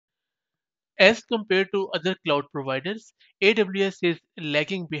As compared to other cloud providers, AWS is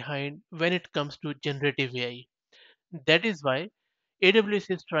lagging behind when it comes to generative AI. That is why AWS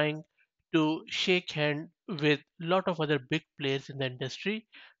is trying to shake hand with a lot of other big players in the industry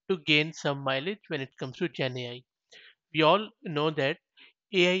to gain some mileage when it comes to Gen AI. We all know that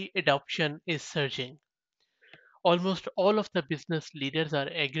AI adoption is surging. Almost all of the business leaders are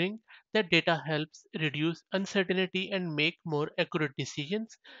agreeing that data helps reduce uncertainty and make more accurate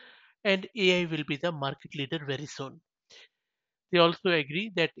decisions, and AI will be the market leader very soon. They also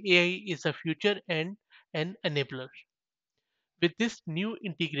agree that AI is a future and an enabler. With these new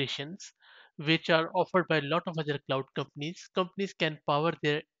integrations, which are offered by a lot of other cloud companies, companies can power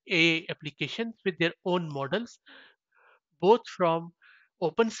their AI applications with their own models, both from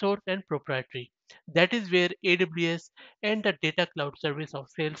open source and proprietary. That is where AWS and the data cloud service of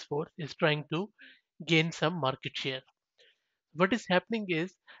Salesforce is trying to gain some market share. What is happening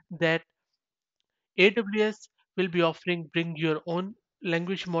is that AWS will be offering bring your own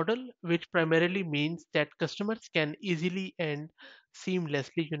language model, which primarily means that customers can easily and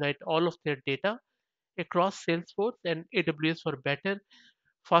seamlessly unite all of their data across Salesforce and AWS for better,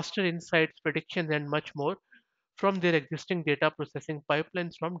 faster insights, predictions, and much more from their existing data processing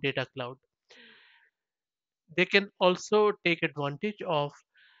pipelines from Data Cloud. They can also take advantage of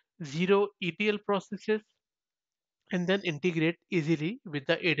zero ETL processes and then integrate easily with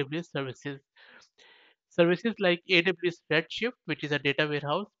the AWS services. Services like AWS Redshift, which is a data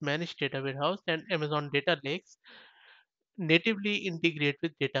warehouse, managed data warehouse, and Amazon Data Lakes natively integrate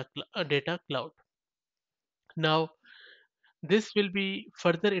with Data Cloud. Now, this will be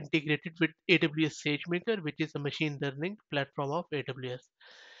further integrated with AWS SageMaker, which is a machine learning platform of AWS.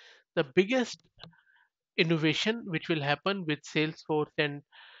 The biggest innovation which will happen with Salesforce and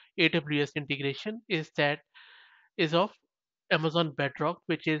AWS integration is of Amazon Bedrock,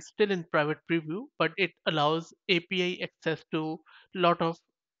 which is still in private preview, but it allows API access to a lot of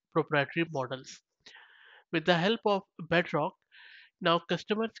proprietary models. With the help of Bedrock, now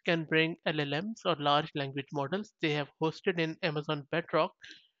customers can bring LLMs or large language models they have hosted in Amazon Bedrock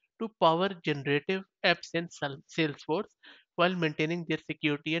to power generative apps in Salesforce while maintaining their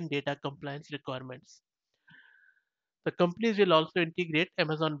security and data compliance requirements. The companies will also integrate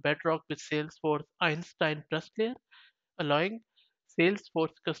Amazon Bedrock with Salesforce Einstein Trust Layer, allowing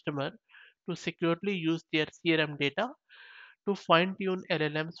Salesforce customer to securely use their CRM data to fine-tune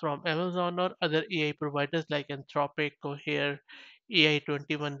LLMs from Amazon or other AI providers like Anthropic, Cohere,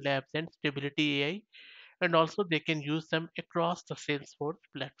 AI21 Labs, and Stability AI, and also they can use them across the Salesforce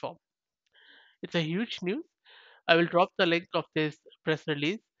platform. It's a huge news. I will drop the link of this press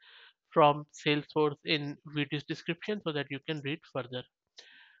release from Salesforce in video's description so that you can read further.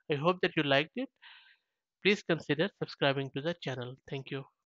 I hope that you liked it. Please consider subscribing to the channel. Thank you.